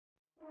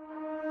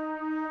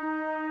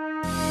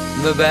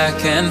The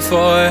back and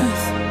forth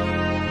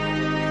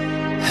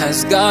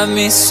has got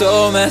me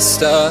so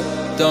messed up.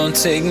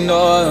 Don't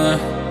ignore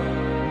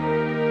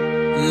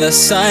the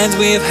signs.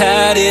 We've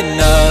had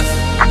enough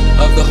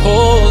of the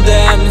whole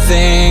damn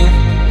thing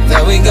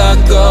that we got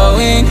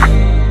going.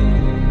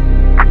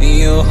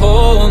 You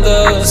hold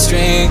the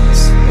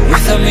strings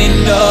without me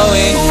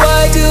knowing.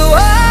 Why do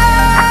I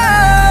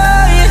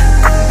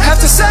have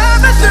to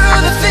suffer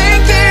through the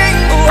thinking?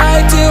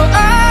 Why do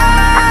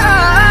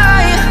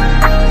I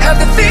have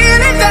the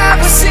feeling that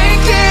we're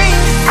sinking?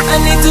 I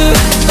need to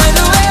find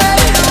a way.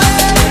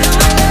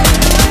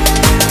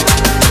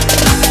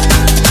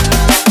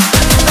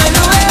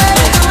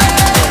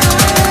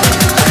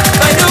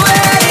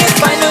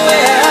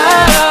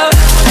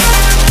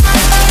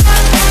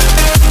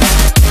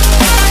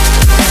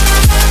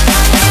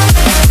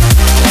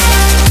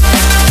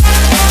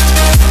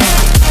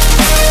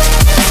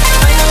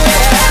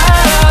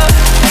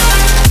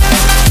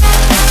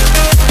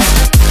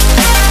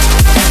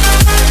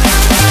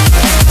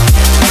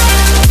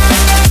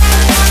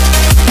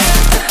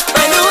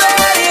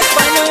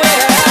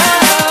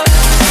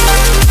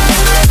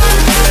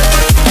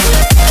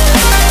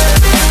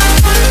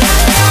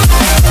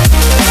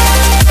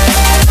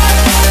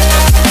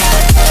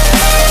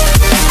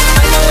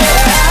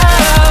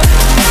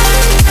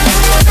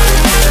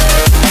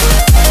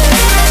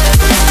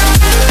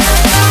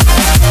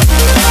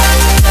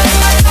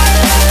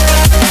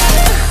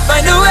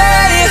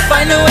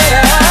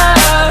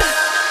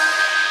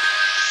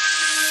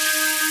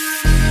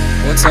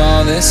 What's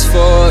all this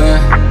for?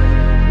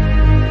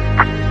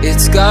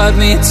 It's got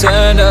me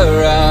turned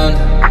around,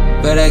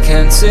 but I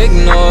can't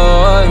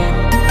ignore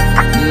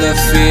the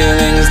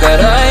feelings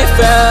that I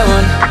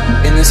found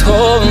in this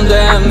whole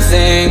damn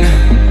thing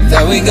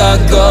that we got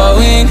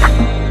going.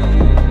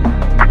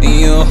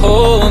 You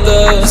hold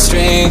the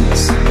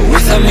strings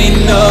without me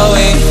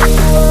knowing.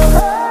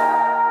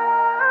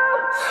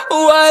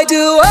 Why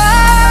do I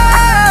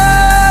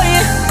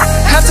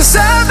have to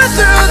suffer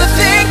through the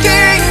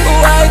thinking?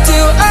 Why do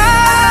I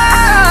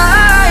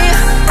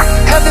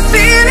have the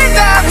feeling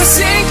that we're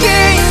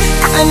sinking?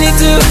 I need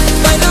to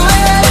find a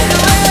way.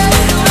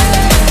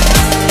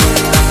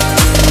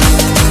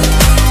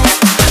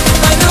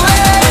 Find a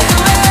way.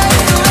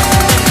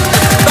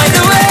 Find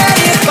a way.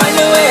 Find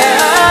a way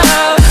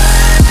out.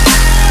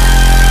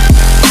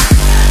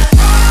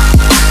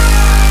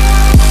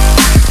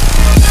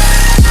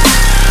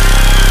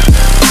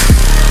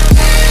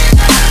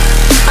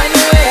 Find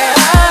a way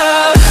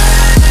out.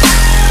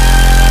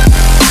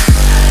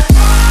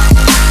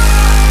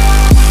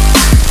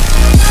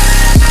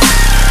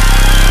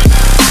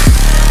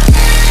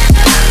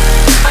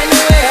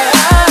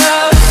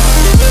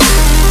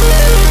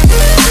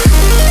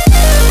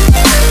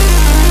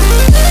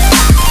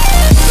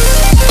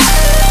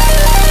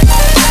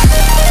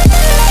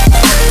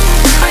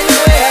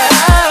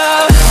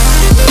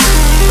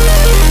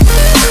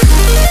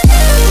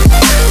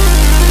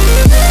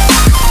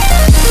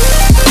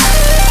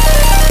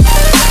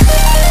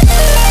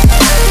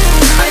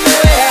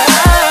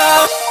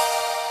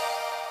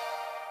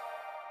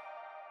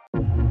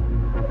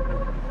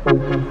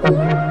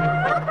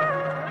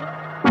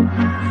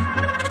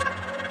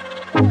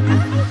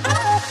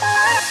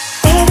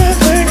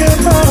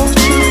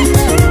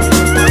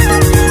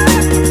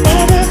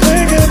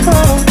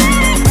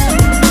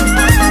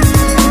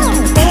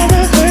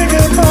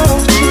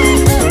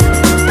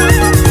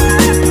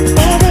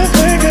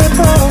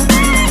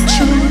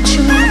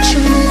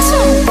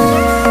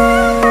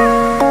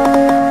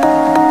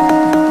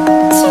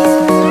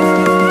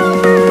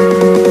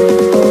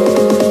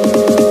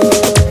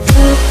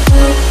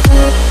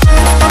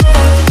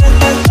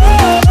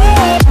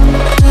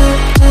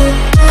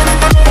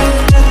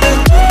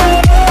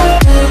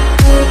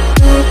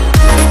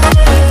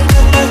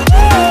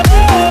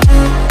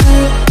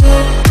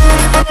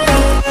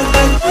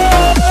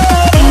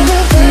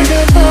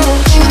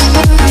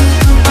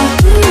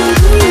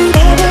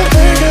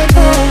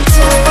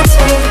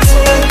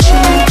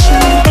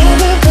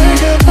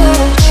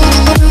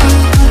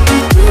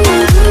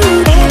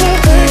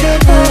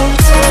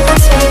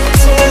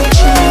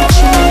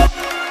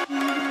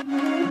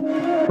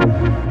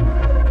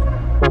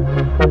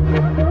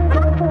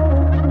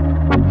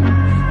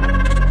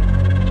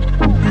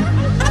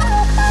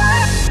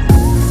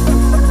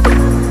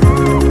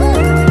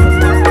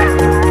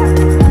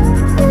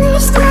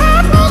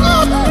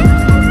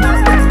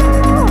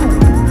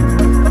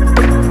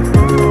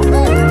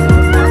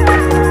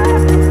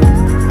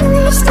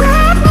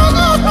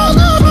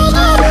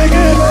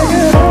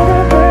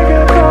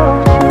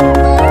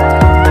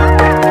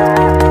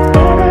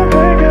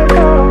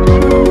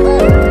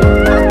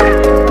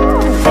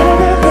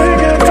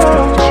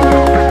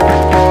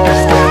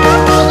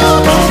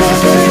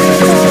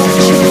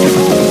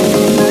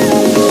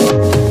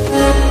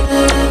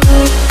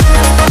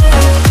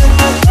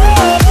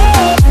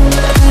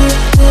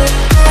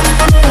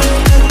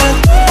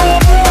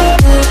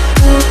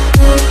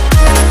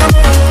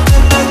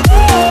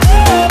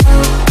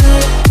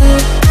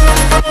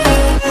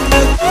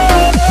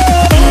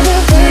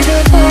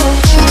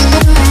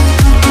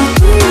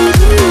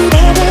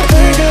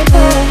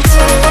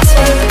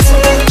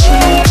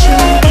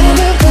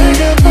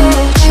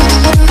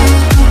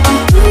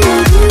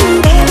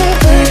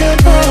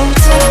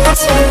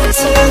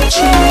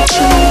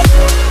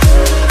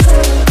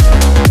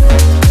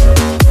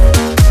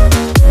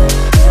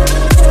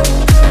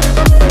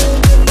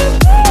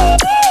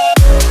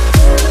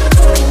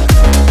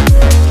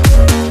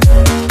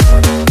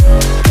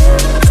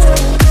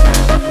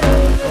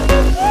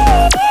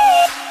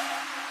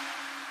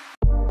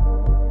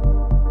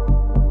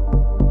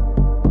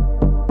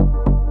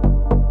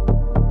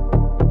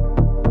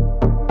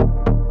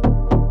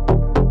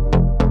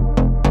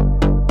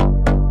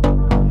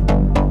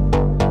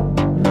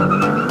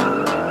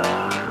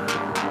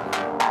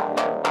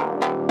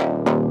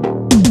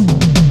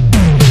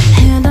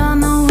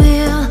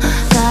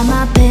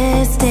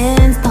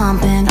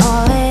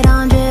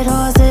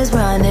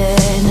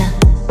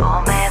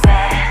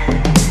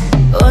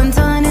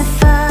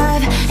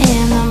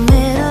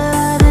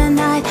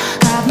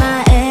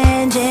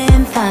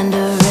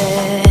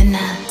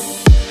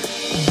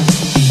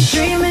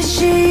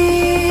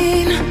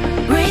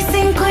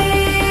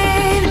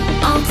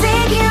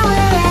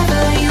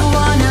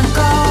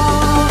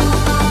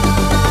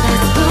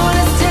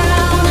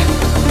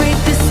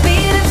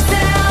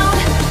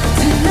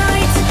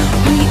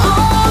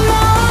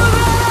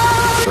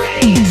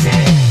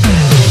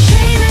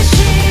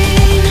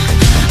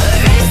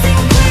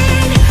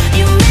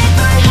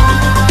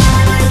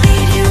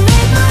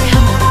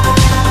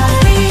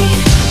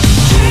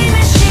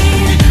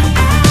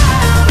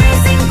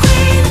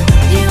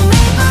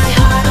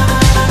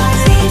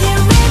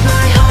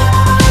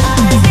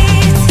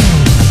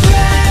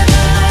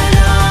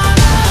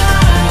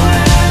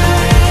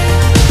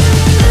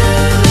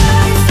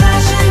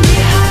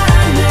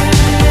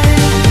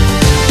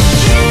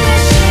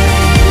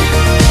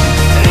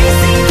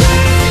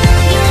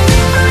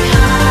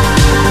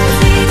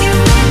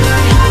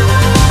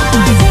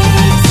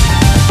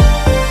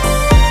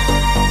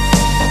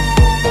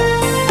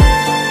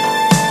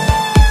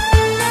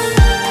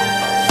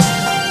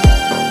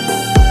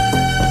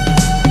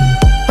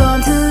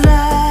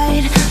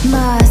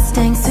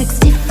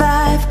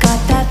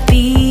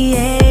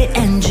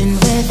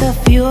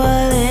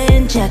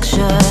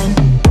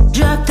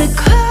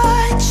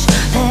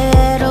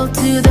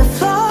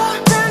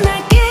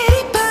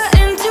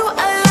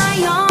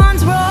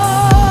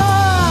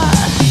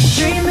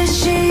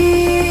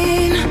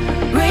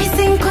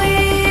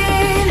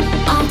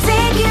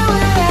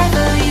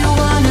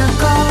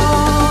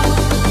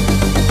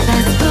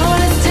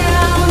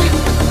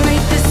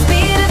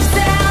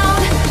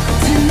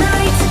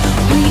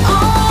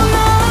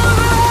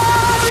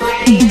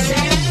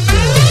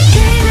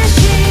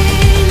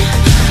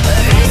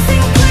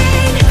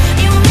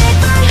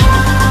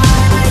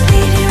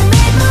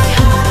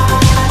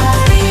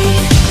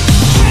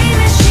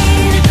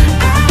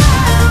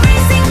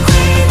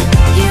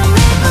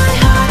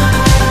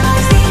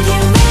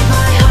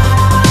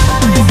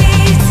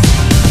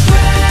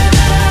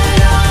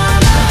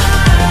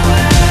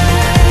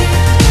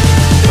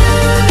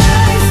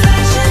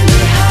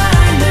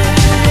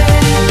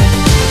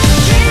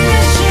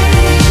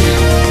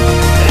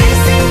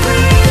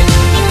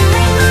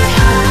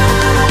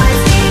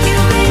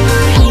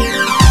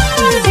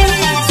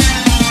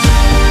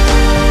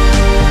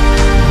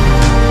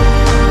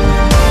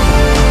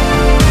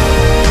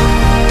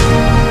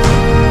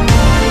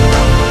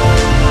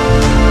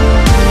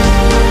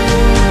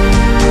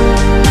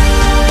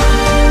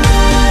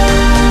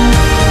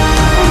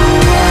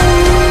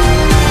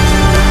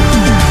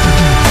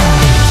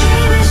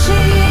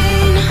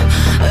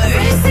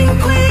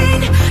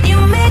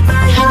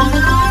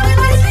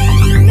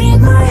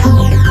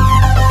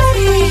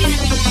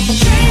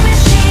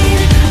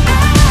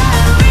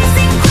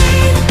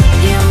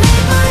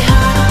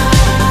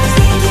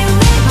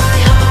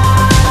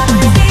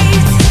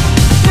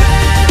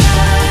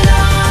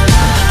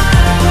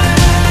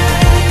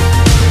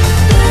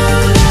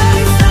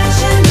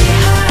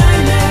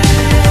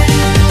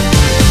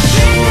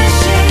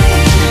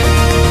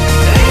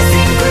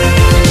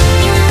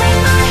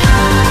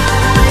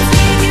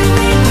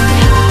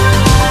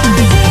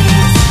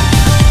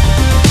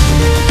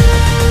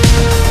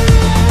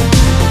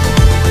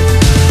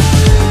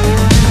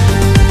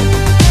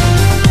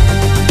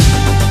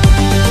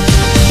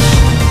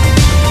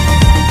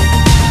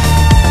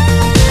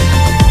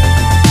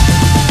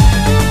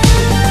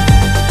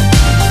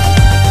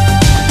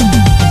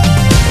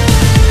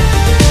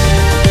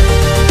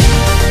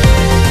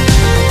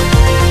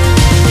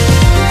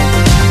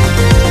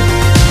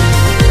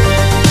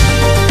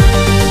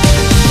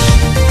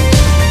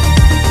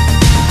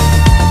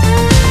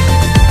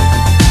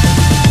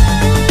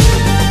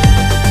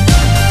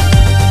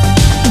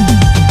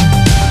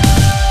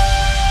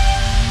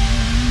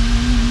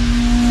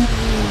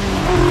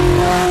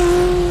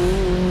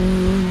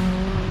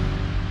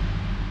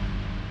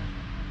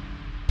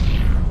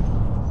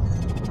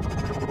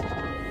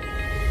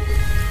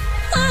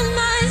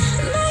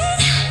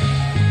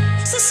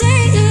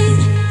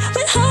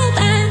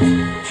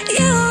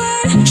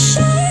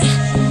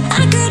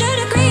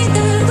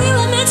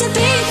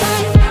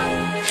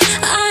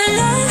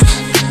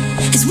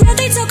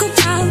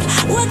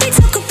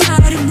 talk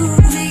about in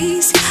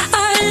movies.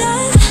 Our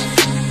love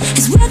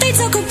is what they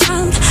talk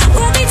about,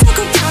 what they talk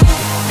about.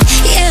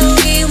 Yeah,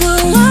 we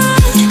were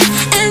wild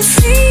and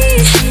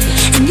free,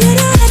 and you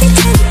know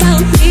everything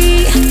about me.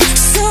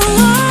 So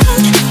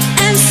wild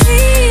and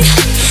free,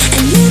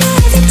 and you know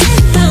everything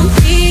about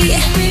me.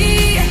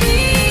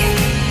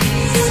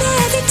 You know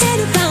everything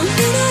about,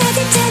 you know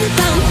everything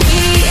about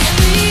me.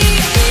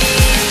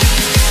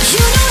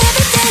 You know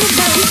everything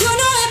about, you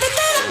know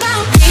everything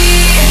about me.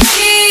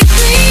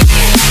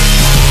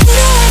 You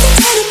know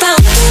everything about,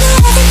 you know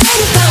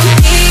everything about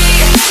me.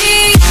 You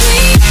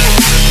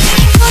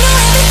know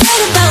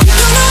everything about,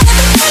 you know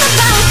everything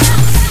about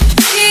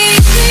me.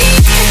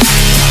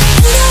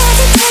 You know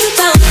everything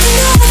about, you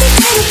know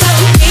everything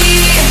about me.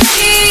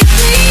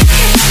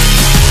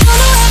 You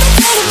know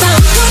everything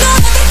about, you know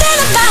everything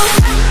about.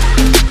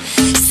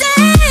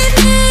 Save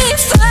me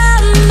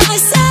from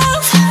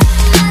myself.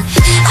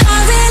 I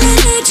really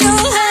need your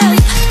help.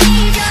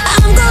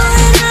 I'm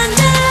going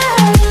under.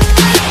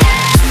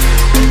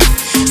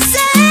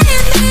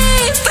 Save me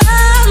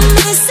from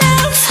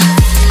myself.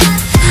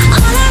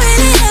 All I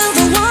really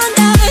ever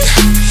wonder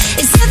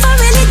is if I'm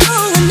really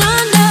going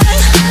under.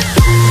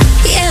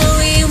 Yeah,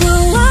 we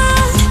were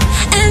wild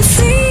and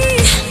free,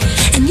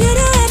 and you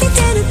know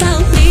everything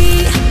about me.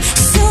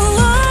 So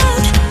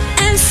wild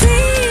and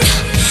free,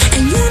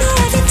 and you know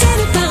everything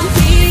about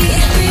me.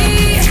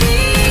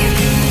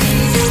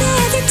 You know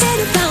everything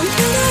about,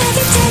 you know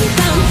everything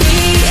about me.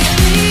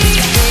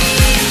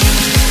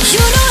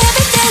 You know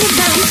everything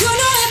about, you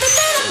know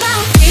everything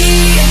about me.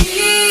 You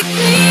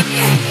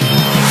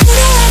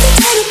know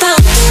everything about,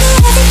 you know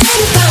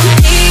everything about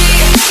me.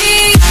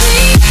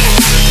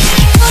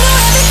 You know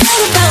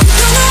everything about, you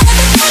know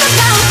everything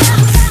about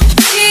me.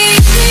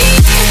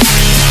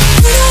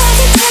 You know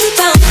everything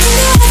about, you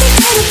know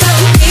everything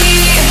about me.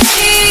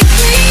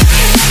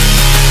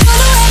 You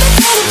know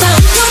everything about,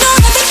 you know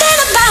everything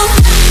about.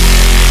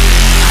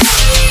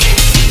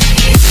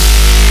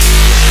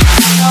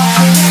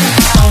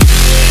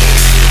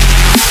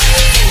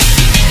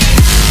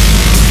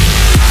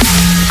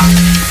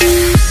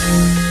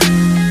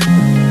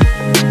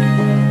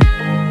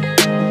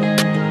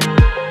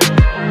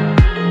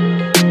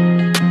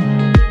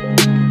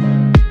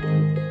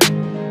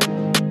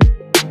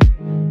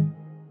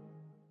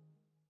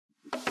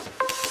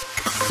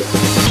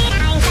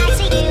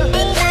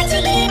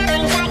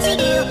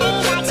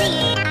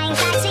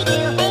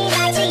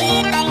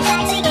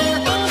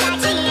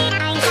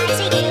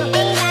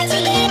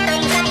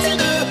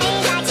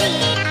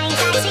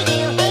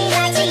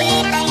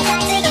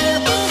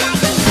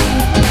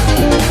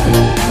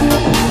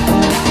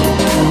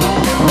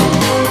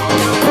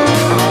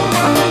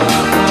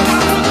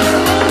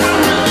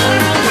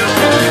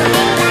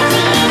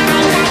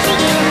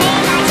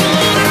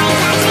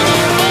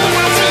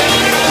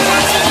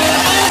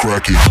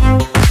 Crack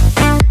it.